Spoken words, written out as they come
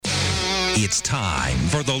It's time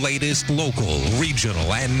for the latest local,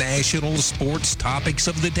 regional, and national sports topics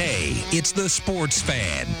of the day. It's the Sports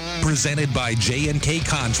Fan, presented by J&K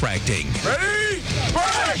Contracting. Ready?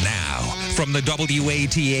 Break! Now, from the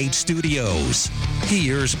WATH studios,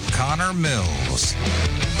 here's Connor Mills.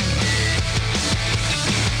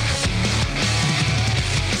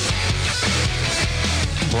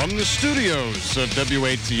 From the studios of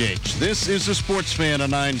WATH, this is the Sports Fan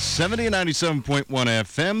on 970 and 97.1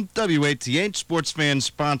 FM. WATH Sports Fan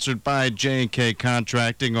sponsored by J&K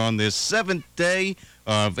Contracting on this 7th day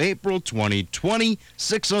of April 2020.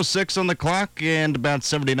 6:06 on the clock and about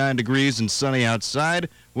 79 degrees and sunny outside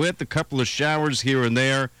with a couple of showers here and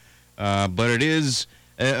there. But it is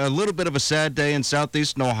a little bit of a sad day in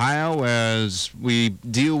southeastern Ohio as we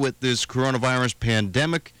deal with this coronavirus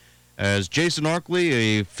pandemic. As Jason Arkley,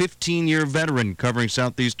 a 15-year veteran covering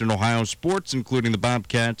southeastern Ohio sports, including the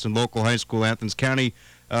Bobcats and local high school Athens County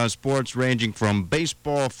sports ranging from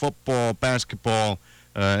baseball, football, basketball,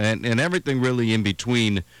 and everything really in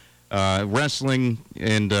between, wrestling.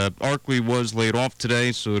 And Arkley was laid off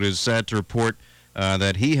today, so it is sad to report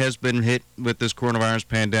that he has been hit with this coronavirus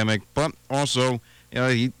pandemic. But also,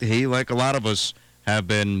 he like a lot of us, have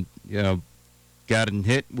been, gotten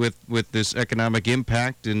hit with this economic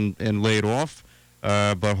impact and laid off.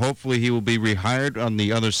 But hopefully he will be rehired on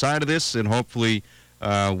the other side of this, and hopefully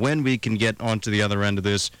when we can get onto the other end of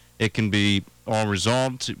this, it can be all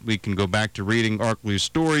resolved. We can go back to reading Arkley's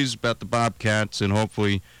stories about the Bobcats and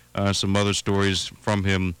hopefully some other stories from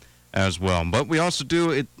him as well. But we also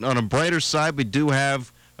do it on a brighter side. We do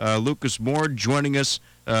have Lucas Moore joining us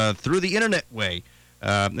through the internet way.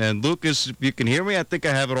 And Lucas, if you can hear me, I think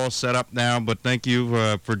I have it all set up now. But thank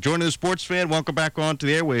you for joining the Sports Fan. Welcome back on to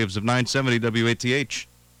the airwaves of 970 WATH.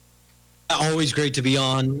 Always great to be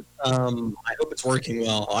on. I hope it's working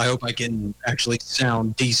well. I hope I can actually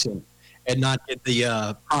sound decent and not get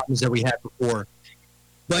the problems that we had before.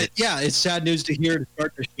 But, yeah, it's sad news to hear to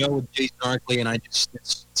start the show with Jason Arkley, and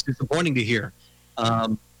it's disappointing to hear.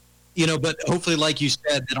 But hopefully, like you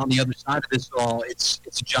said, that on the other side of this all, it's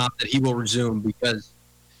a job that he will resume because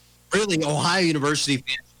really Ohio University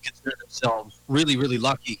fans consider themselves really, really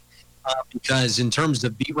lucky because in terms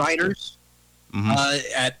of beat writers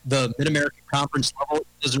at the Mid-American Conference level, it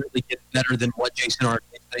doesn't really get better than what Jason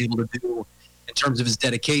Arkley has been able to do in terms of his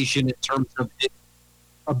dedication, in terms of his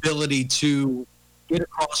ability to get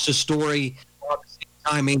across the story while at the same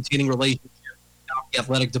time maintaining relationships with the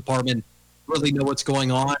athletic department. Really know what's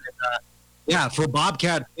going on. And, for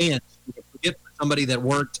Bobcat fans, forget for somebody that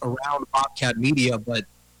worked around Bobcat media, but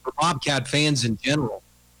for Bobcat fans in general,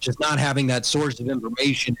 just not having that source of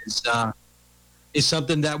information is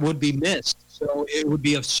something that would be missed. So it would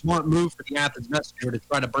be a smart move for the Athens Messenger to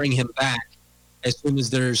try to bring him back as soon as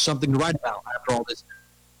there's something to write about after all this.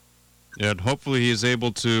 Yeah, and hopefully he is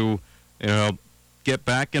able to, get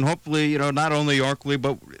back, and hopefully, not only Arkley,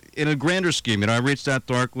 but in a grander scheme. I reached out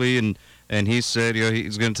to Arkley, and he said,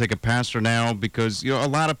 he's going to take a passer now because, a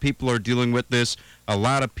lot of people are dealing with this. A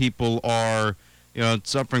lot of people are,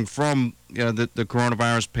 suffering from the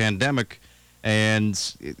coronavirus pandemic,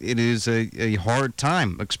 and it is a hard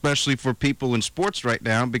time, especially for people in sports right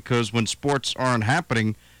now, because when sports aren't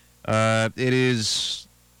happening, it is,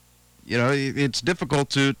 it's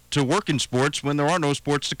difficult to work in sports when there are no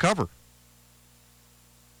sports to cover.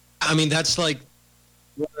 I mean, that's like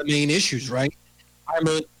one of the main issues, right? I'm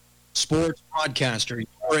a sports broadcaster.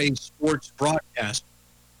 You're a sports broadcaster,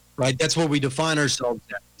 right? That's what we define ourselves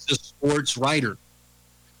as. It's a sports writer.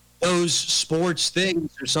 Those sports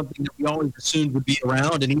things are something that we always assumed would be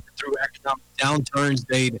around, and even through economic downturns,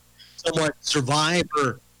 they'd somewhat survive,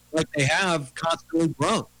 or like they have, constantly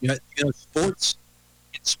grown. Sports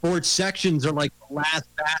sections are like the last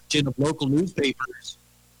bastion of local newspapers.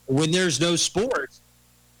 When there's no sports,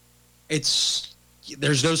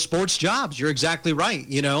 there's no sports jobs. You're exactly right.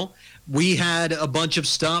 We had a bunch of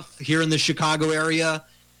stuff here in the Chicago area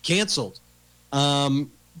canceled. And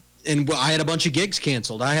I had a bunch of gigs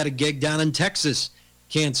canceled. I had a gig down in Texas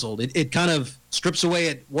canceled. It kind of strips away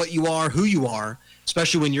at what you are, who you are,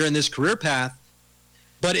 especially when you're in this career path.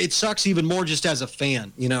 But it sucks even more just as a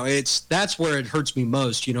fan. That's where it hurts me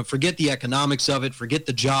most. Forget the economics of it. Forget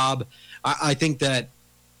the job. I think that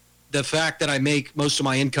the fact that I make most of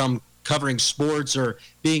my income covering sports or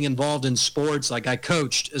being involved in sports, like I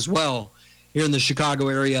coached as well here in the Chicago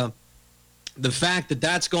area, the fact that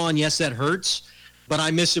that's gone, yes, that hurts, but I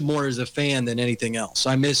miss it more as a fan than anything else.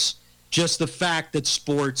 I miss just the fact that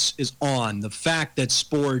sports is on, the fact that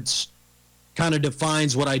sports kind of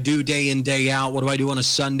defines what I do day in, day out. What do I do on a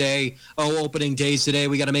Sunday? Opening days today.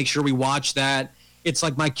 We got to make sure we watch that. It's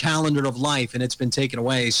like my calendar of life, and it's been taken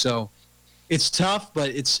away. So it's tough, but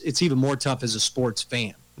it's even more tough as a sports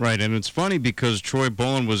fan. Right, and it's funny because Troy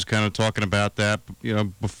Bolin was kind of talking about that,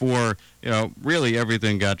 before, really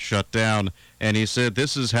everything got shut down. And he said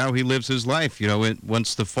this is how he lives his life.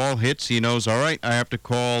 Once the fall hits, he knows, all right, I have to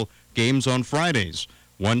call games on Fridays.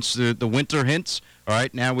 Once the winter hits, all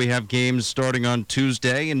right, now we have games starting on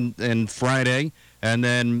Tuesday and Friday. And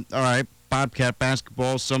then, all right, Bobcat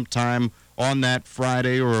basketball sometime on that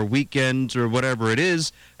Friday or weekend or whatever it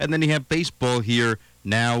is. And then you have baseball here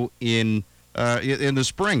now in the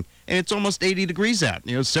spring, and it's almost 80 degrees out.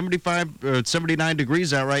 79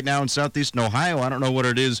 degrees out right now in southeastern Ohio. I don't know what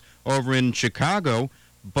it is over in Chicago,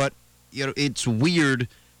 but it's weird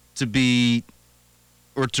to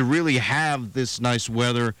really have this nice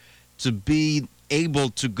weather, to be able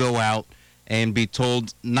to go out and be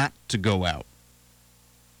told not to go out.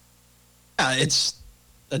 Yeah, it's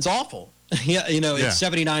awful. It's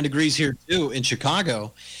 79 degrees here too in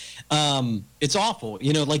Chicago. It's awful,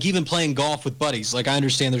 like even playing golf with buddies. Like, I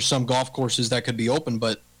understand there's some golf courses that could be open,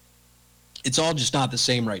 but it's all just not the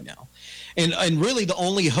same right now. And really the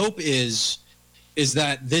only hope is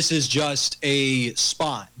that this is just a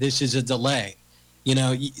spot. This is a delay.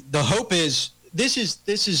 The hope is this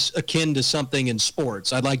is akin to something in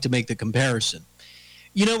sports. I'd like to make the comparison.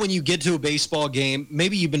 When you get to a baseball game,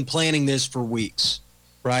 maybe you've been planning this for weeks,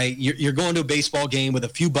 right? You're going to a baseball game with a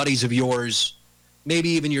few buddies of yours, maybe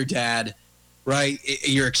even your dad, right?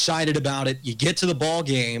 You're excited about it. You get to the ball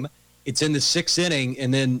game. It's in the 6th inning,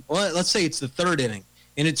 and then, let's say it's the 3rd inning,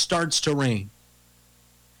 and it starts to rain.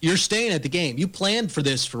 You're staying at the game. You planned for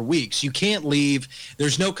this for weeks. You can't leave.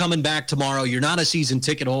 There's no coming back tomorrow. You're not a season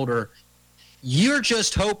ticket holder. You're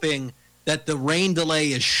just hoping that the rain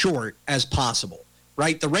delay is short as possible,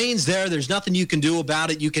 right? The rain's there. There's nothing you can do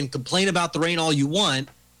about it. You can complain about the rain all you want.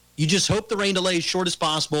 You just hope the rain delay is short as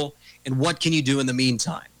possible. And what can you do in the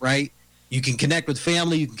meantime, right? You can connect with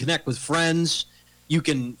family. You can connect with friends. You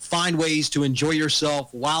can find ways to enjoy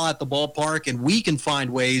yourself while at the ballpark. And we can find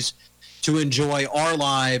ways to enjoy our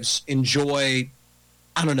lives, enjoy,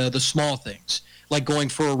 the small things, like going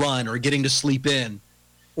for a run or getting to sleep in,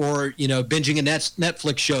 or, binging a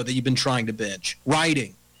Netflix show that you've been trying to binge,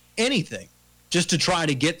 writing, anything, just to try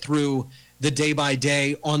to get through the day by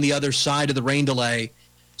day on the other side of the rain delay,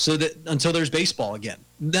 so that until there's baseball again.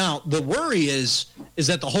 Now, the worry is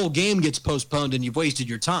that the whole game gets postponed and you've wasted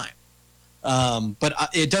your time. But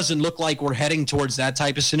it doesn't look like we're heading towards that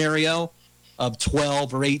type of scenario of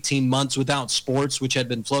 12 or 18 months without sports, which had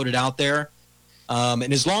been floated out there.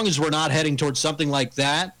 And as long as we're not heading towards something like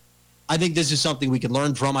that, I think this is something we can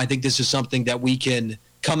learn from. I think this is something that we can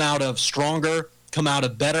come out of stronger, come out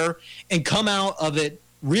of better, and come out of it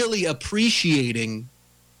really appreciating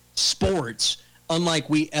sports unlike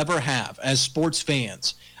we ever have as sports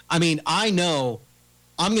fans. I know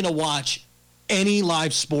I'm going to watch any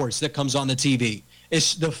live sports that comes on the TV.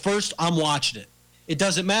 It's the first I'm watching it. It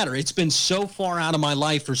doesn't matter. It's been so far out of my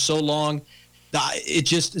life for so long that it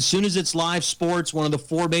just, as soon as it's live sports, one of the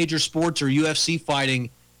 4 major sports or UFC fighting,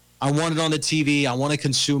 I want it on the TV. I want to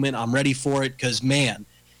consume it. I'm ready for it because, man,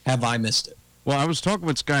 have I missed it. Well, I was talking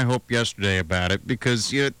with Sky Hope yesterday about it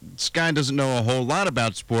because Sky doesn't know a whole lot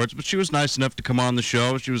about sports, but she was nice enough to come on the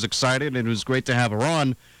show. She was excited, and it was great to have her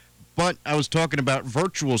on. But I was talking about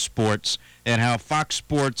virtual sports and how Fox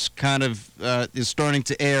Sports kind of is starting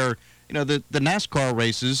to air, the NASCAR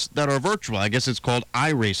races that are virtual. I guess it's called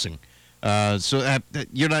iRacing. So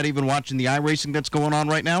you're not even watching the iRacing that's going on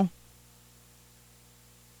right now?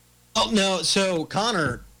 Oh, no. So,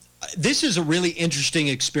 Connor, this is a really interesting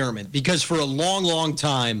experiment because for a long, long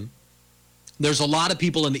time, there's a lot of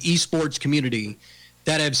people in the esports community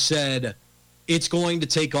that have said it's going to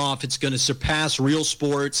take off. It's going to surpass real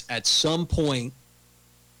sports at some point.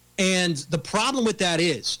 And the problem with that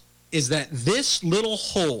is that this little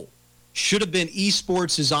hole should have been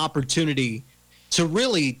esports' opportunity to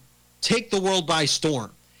really take the world by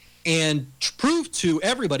storm and prove to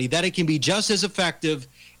everybody that it can be just as effective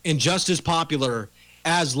and just as popular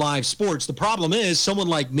as live sports. The problem is someone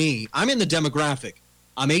like me, I'm in the demographic.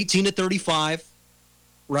 I'm 18 to 35,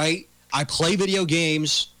 right? I play video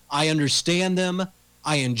games. I understand them.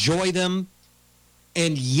 I enjoy them.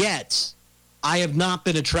 And yet I have not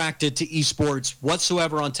been attracted to esports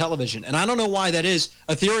whatsoever on television. And I don't know why that is.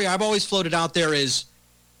 A theory I've always floated out there is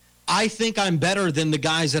I think I'm better than the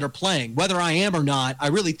guys that are playing. Whether I am or not, I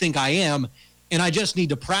really think I am. And I just need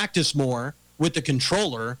to practice more with the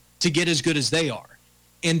controller to get as good as they are.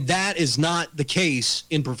 And that is not the case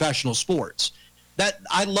in professional sports. That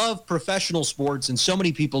I love professional sports, and so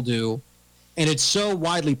many people do, and it's so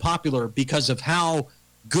widely popular because of how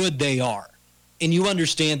good they are. And you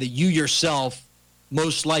understand that you yourself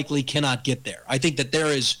most likely cannot get there. I think that there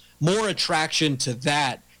is more attraction to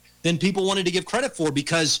that than people wanted to give credit for,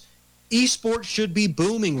 because esports should be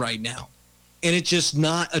booming right now. And it's just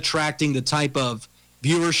not attracting the type of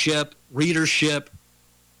viewership, readership,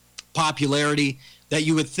 popularity that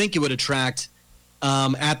you would think it would attract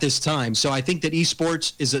at this time. So I think that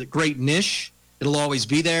esports is a great niche. It'll always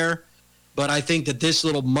be there. But I think that this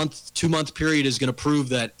little 2-month period is going to prove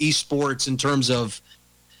that esports, in terms of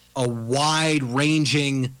a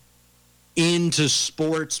wide-ranging into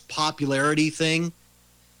sports popularity thing,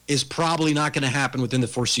 is probably not going to happen within the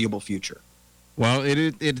foreseeable future. Well,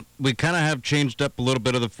 we kind of have changed up a little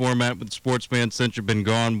bit of the format with Sports Fan since you've been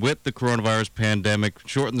gone with the coronavirus pandemic.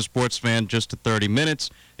 Shorten the Sports Fan just to 30 minutes.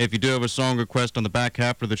 If you do have a song request on the back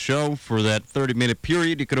half of the show for that 30-minute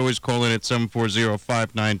period, you could always call in at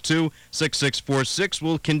 740-592-6646.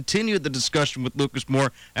 We'll continue the discussion with Lucas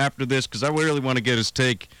Moore after this, because I really want to get his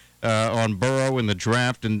take on Burrow and the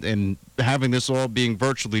draft and having this all being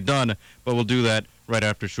virtually done. But we'll do that right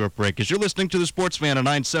after a short break, as you're listening to the Sports Fan on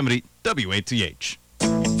 970 WATH.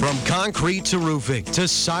 From concrete to roofing to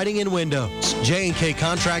siding and windows, J&K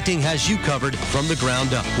Contracting has you covered from the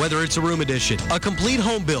ground up. Whether it's a room addition, a complete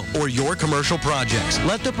home build, or your commercial projects,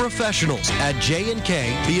 let the professionals at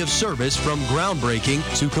J&K be of service from groundbreaking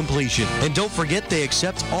to completion. And don't forget, they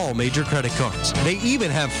accept all major credit cards. They even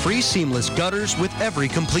have free seamless gutters with every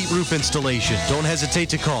complete roof installation. Don't hesitate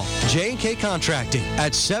to call J&K Contracting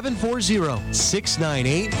at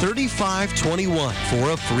 740-698-3521 for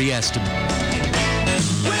a free estimate.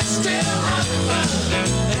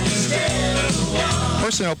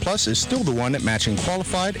 Personnel Plus is still the one at matching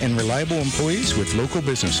qualified and reliable employees with local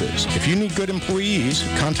businesses. If you need good employees,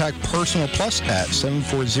 contact Personnel Plus at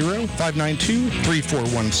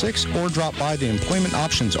 740-592-3416 or drop by the Employment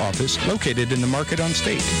Options Office located in the Market on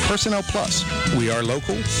State. Personnel Plus. We are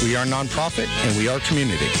local, we are nonprofit, and we are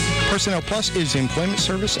community. Personnel Plus is the employment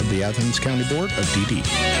service of the Athens County Board of DD.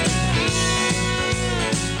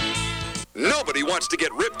 Nobody wants to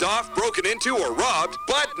get ripped off, broken into, or robbed,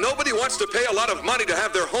 but nobody wants to pay a lot of money to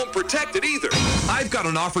have their home protected either. I've got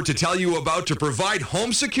an offer to tell you about to provide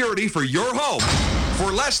home security for your home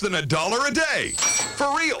for less than $1 a day.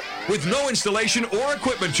 For real, with no installation or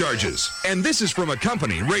equipment charges. And this is from a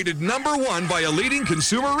company rated #1 by a leading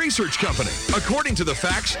consumer research company. According to the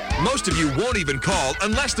facts, most of you won't even call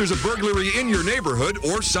unless there's a burglary in your neighborhood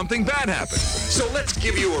or something bad happens. So let's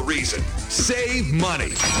give you a reason. Save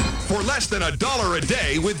money. For less than $1 a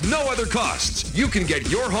day with no other costs, you can get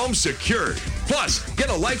your home secured. Plus, get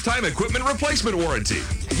a lifetime equipment replacement warranty.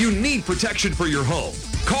 You need protection for your home.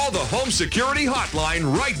 Call the Home Security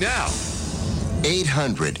Hotline right now.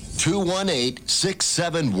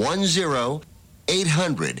 800-218-6710.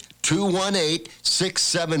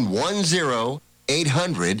 800-218-6710.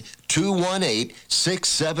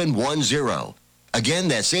 800-218-6710. Again,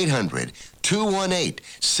 that's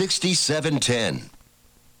 800-218-6710.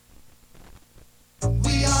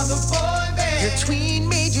 We are the boy band. Your tween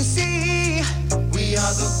made you see. We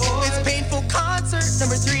are the boy. It's Painful Concert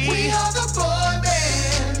 #3. We are the boy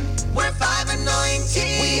band. We're 5 and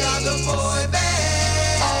 19. We are the boy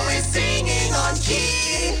band. Always singing on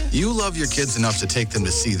key. You love your kids enough to take them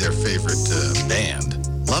to see their favorite band.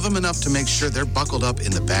 Love them enough to make sure they're buckled up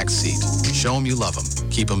in the back seat. Show them you love them.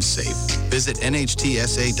 Keep them safe. Visit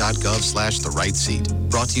nhtsa.gov/the-right-seat.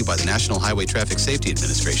 Brought to you by the National Highway Traffic Safety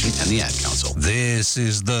Administration and the Ad Council. This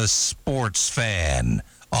is the Sports Fan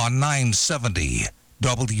on 970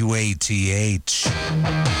 WATH.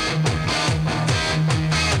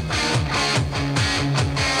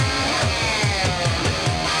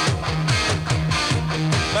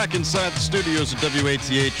 Back inside the studios of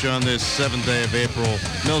WATH on this 7th day of April.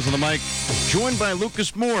 Mills on the mic, joined by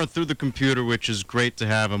Lucas Moore through the computer, which is great to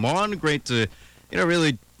have him on. Great to,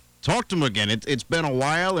 really talk to him again. It's been a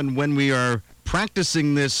while, and when we are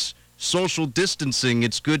practicing this social distancing,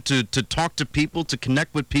 it's good to talk to people, to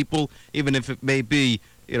connect with people, even if it may be,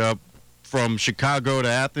 from Chicago to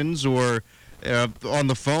Athens or on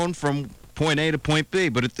the phone from point A to point B.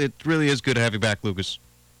 But it really is good to have you back, Lucas.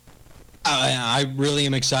 I really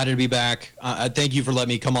am excited to be back. Thank you for letting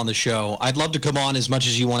me come on the show. I'd love to come on as much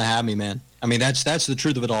as you want to have me, man. I mean, that's the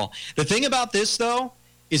truth of it all. The thing about this, though,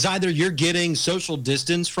 is either you're getting social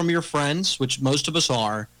distance from your friends, which most of us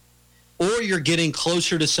are, or you're getting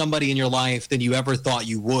closer to somebody in your life than you ever thought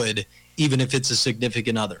you would, even if it's a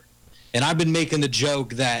significant other. And I've been making the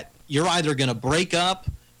joke that you're either going to break up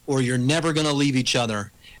or you're never going to leave each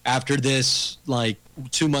other after this,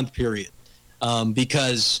 2-month period,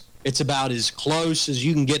 because it's about as close as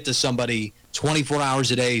you can get to somebody 24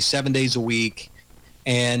 hours a day, 7 days a week,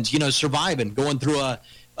 and, surviving, going through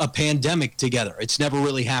a a pandemic together. It's never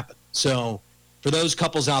really happened. So for those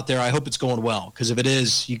couples out there, I hope it's going well, because if it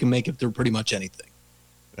is, you can make it through pretty much anything.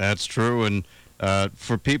 That's true. And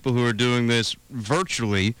for people who are doing this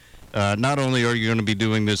virtually, not only are you going to be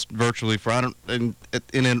doing this virtually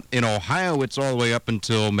in Ohio, it's all the way up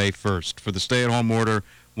until May 1st. For the stay-at-home order,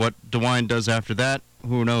 what DeWine does after that,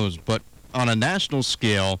 who knows? But on a national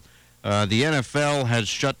scale, the NFL has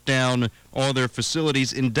shut down all their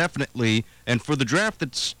facilities indefinitely, and for the draft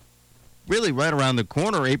that's really right around the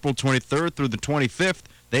corner, April 23rd through the 25th,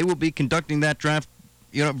 they will be conducting that draft,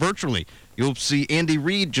 virtually. You'll see Andy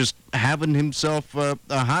Reid just having himself a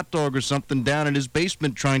hot dog or something down in his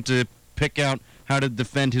basement trying to pick out how to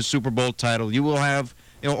defend his Super Bowl title. You will have,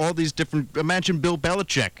 all these different. Imagine Bill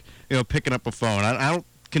Belichick, picking up a phone. I don't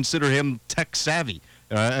consider him tech savvy.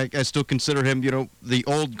 I still consider him, the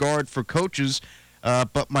old guard for coaches.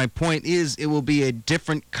 But my point is, it will be a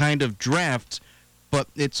different kind of draft. But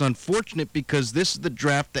it's unfortunate because this is the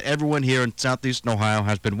draft that everyone here in Southeastern Ohio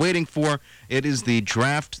has been waiting for. It is the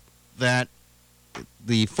draft that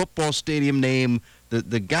the football stadium name,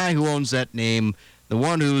 the guy who owns that name, the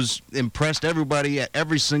one who's impressed everybody at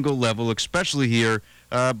every single level, especially here,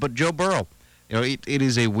 but Joe Burrow. It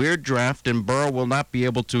is a weird draft, and Burrow will not be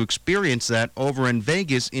able to experience that over in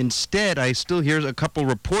Vegas. Instead, I still hear a couple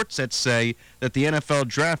reports that say that the NFL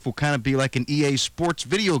draft will kind of be like an EA Sports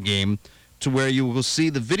video game, to where you will see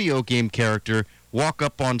the video game character walk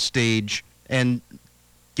up on stage and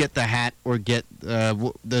get the hat or get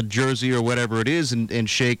the jersey or whatever it is and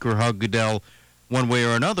shake or hug Goodell one way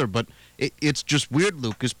or another. But it's just weird,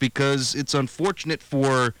 Lucas, because it's unfortunate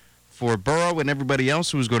for Burrow and everybody else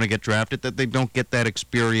who's going to get drafted that they don't get that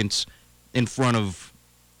experience in front of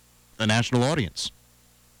a national audience.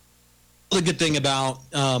 The good thing about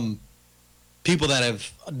people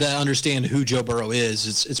that understand who Joe Burrow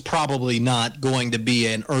is, it's probably not going to be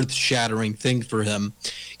an earth-shattering thing for him.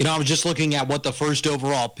 I was just looking at what the first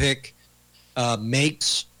overall pick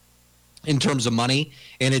makes in terms of money,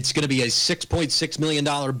 and it's going to be a $6.6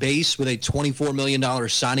 million base with a $24 million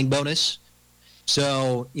signing bonus.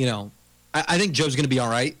 So, I think Joe's going to be all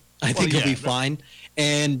right. I think he'll be fine.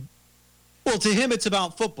 And, well, to him, it's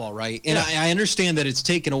about football, right? And I understand that it's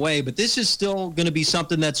taken away, but this is still going to be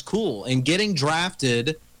something that's cool. And getting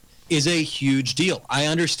drafted is a huge deal. I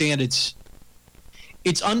understand it's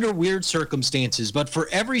under weird circumstances, but for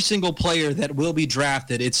every single player that will be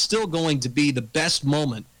drafted, it's still going to be the best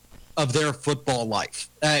moment of their football life.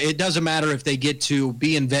 It doesn't matter if they get to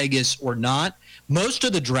be in Vegas or not. Most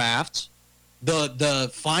of the draft, the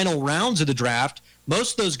final rounds of the draft,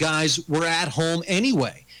 most of those guys were at home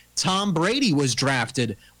anyway. Tom Brady was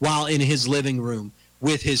drafted while in his living room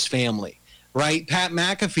with his family, right? Pat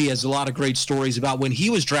McAfee has a lot of great stories about when he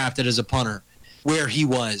was drafted as a punter, where he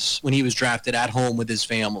was when he was drafted at home with his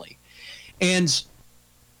family. And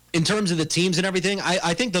in terms of the teams and everything,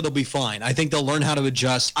 I think that they'll be fine. I think they'll learn how to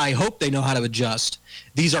adjust. I hope they know how to adjust.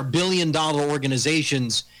 These are billion-dollar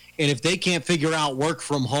organizations, and if they can't figure out work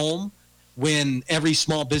from home when every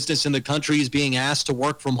small business in the country is being asked to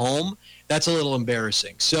work from home, that's a little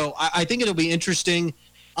embarrassing. So I think it'll be interesting.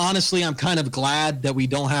 Honestly, I'm kind of glad that we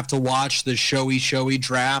don't have to watch the showy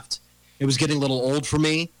draft. It was getting a little old for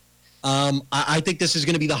me. I think this is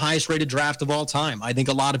going to be the highest-rated draft of all time. I think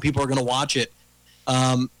a lot of people are going to watch it.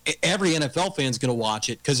 Every NFL fan is going to watch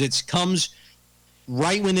it because it comes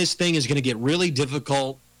right when this thing is going to get really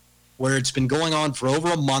difficult, where it's been going on for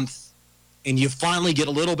over a month, and you finally get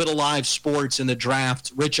a little bit of live sports in the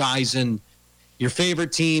draft. Rich Eisen, your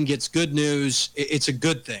favorite team, gets good news. It's a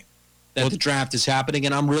good thing that the draft is happening,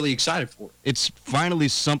 and I'm really excited for it. It's finally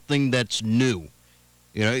something that's new.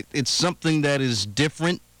 It's something that is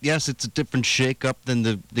different. Yes, it's a different shake-up than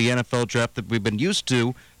the NFL draft that we've been used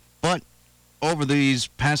to, but over these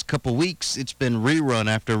past couple weeks, it's been rerun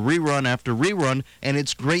after rerun after rerun, and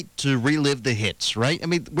it's great to relive the hits, right? I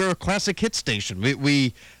mean, we're a classic hit station.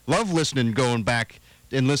 We love going back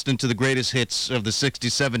and listening to the greatest hits of the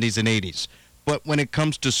 60s, 70s, and 80s. But when it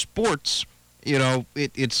comes to sports,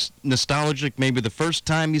 it's nostalgic maybe the first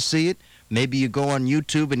time you see it. Maybe you go on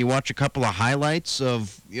YouTube and you watch a couple of highlights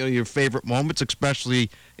of your favorite moments,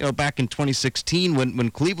 especially back in 2016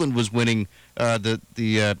 when Cleveland was winning the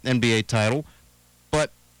NBA title.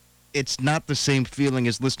 But it's not the same feeling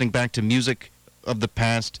as listening back to music of the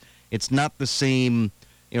past. It's not the same,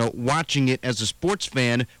 watching it as a sports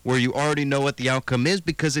fan where you already know what the outcome is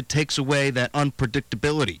because it takes away that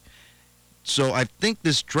unpredictability. So I think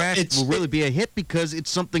this draft will really be a hit because it's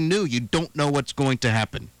something new. You don't know what's going to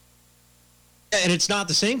happen. And it's not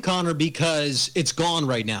the same, Connor, because it's gone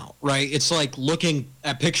right now, right? It's like looking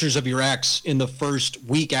at pictures of your ex in the first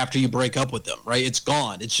week after you break up with them, right? It's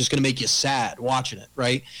gone. It's just going to make you sad watching it,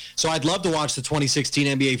 right? So I'd love to watch the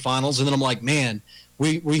 2016 NBA Finals, and then I'm like, man,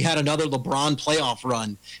 we had another LeBron playoff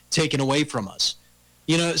run taken away from us.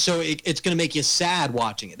 You know, so it's going to make you sad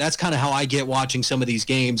watching it. That's kind of how I get watching some of these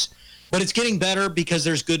games. But it's getting better because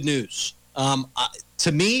there's good news.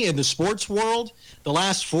 To me, in the sports world, the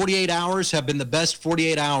last 48 hours have been the best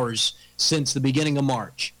 48 hours since the beginning of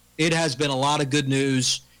March. It has been a lot of good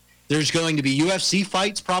news. There's going to be UFC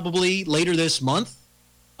fights probably later this month.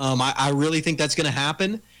 I really think that's going to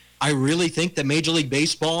happen. I really think that Major League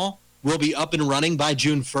Baseball will be up and running by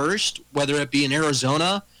June 1st, whether it be in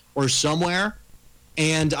Arizona or somewhere.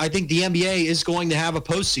 And I think the NBA is going to have a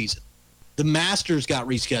postseason. The Masters got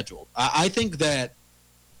rescheduled. I think that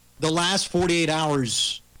the last 48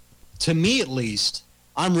 hours, to me at least,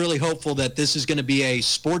 I'm really hopeful that this is going to be a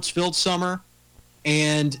sports-filled summer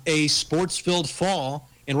and a sports-filled fall,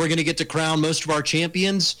 and we're going to get to crown most of our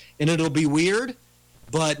champions, and it'll be weird,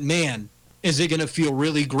 but man, is it going to feel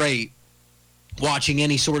really great watching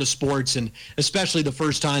any sort of sports, and especially the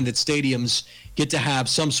first time that stadiums get to have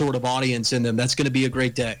some sort of audience in them. That's going to be a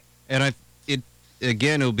great day. And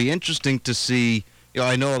it'll be interesting to see.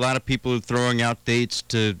 I know a lot of people are throwing out dates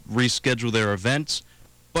to reschedule their events,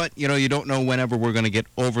 but, you don't know whenever we're going to get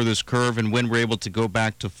over this curve and when we're able to go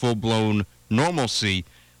back to full-blown normalcy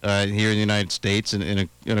here in the United States and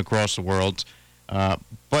across the world.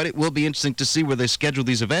 But it will be interesting to see where they schedule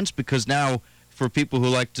these events, because now for people who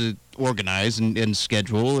like to organize and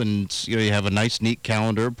schedule, and, you have a nice, neat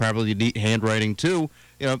calendar, probably neat handwriting too,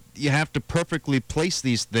 you have to perfectly place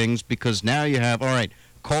these things, because now you have, all right,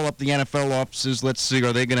 call up the NFL offices. Let's see,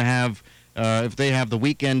 are they going to have, if they have the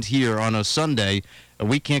weekend here on a Sunday,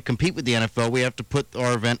 we can't compete with the NFL. We have to put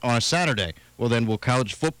our event on a Saturday. Well, then will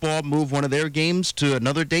college football move one of their games to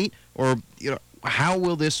another date? Or, how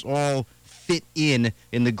will this all fit in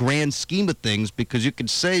the grand scheme of things? Because you can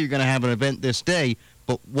say you're going to have an event this day,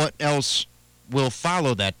 but what else will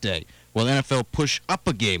follow that day? Will the NFL push up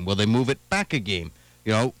a game? Will they move it back a game?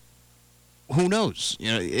 Who knows?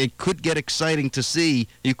 It could get exciting to see.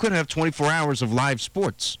 You could have 24 hours of live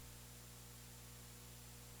sports.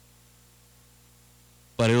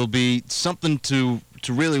 But it'll be something to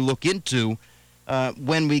really look into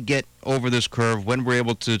when we get over this curve, when we're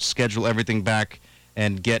able to schedule everything back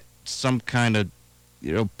and get some kind of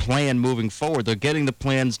plan moving forward. They're getting the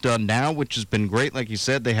plans done now, which has been great. Like you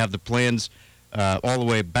said, they have the plans all the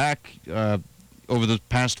way back over the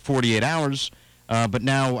past 48 hours. But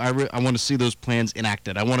now I want to see those plans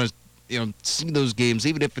enacted. I want to, see those games,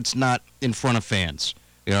 even if it's not in front of fans.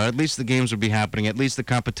 At least the games would be happening. At least the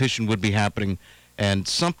competition would be happening, and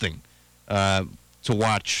something to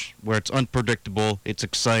watch where it's unpredictable, it's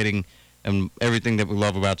exciting, and everything that we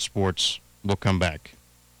love about sports will come back.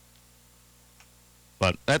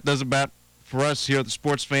 But that does about for us here at the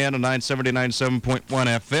Sports Fan on 970, 97.1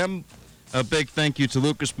 FM. A big thank you to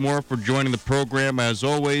Lucas Moore for joining the program. As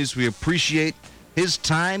always, we appreciate his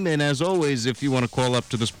time, and as always, if you want to call up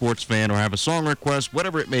to the Sports Fan or have a song request,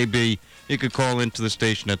 whatever it may be, you could call into the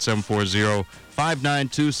station at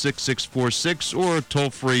 740-592-6646 or toll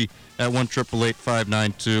free at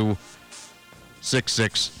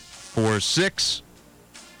 1-888-592-6646.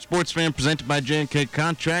 Sports Fan presented by J&K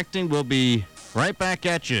Contracting. We'll be right back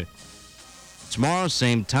at you tomorrow,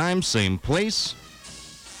 same time, same place.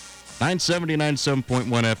 970, 97.1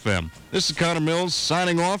 FM. This is Connor Mills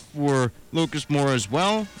signing off for Lucas Moore as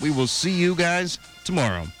well. We will see you guys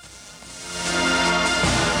tomorrow.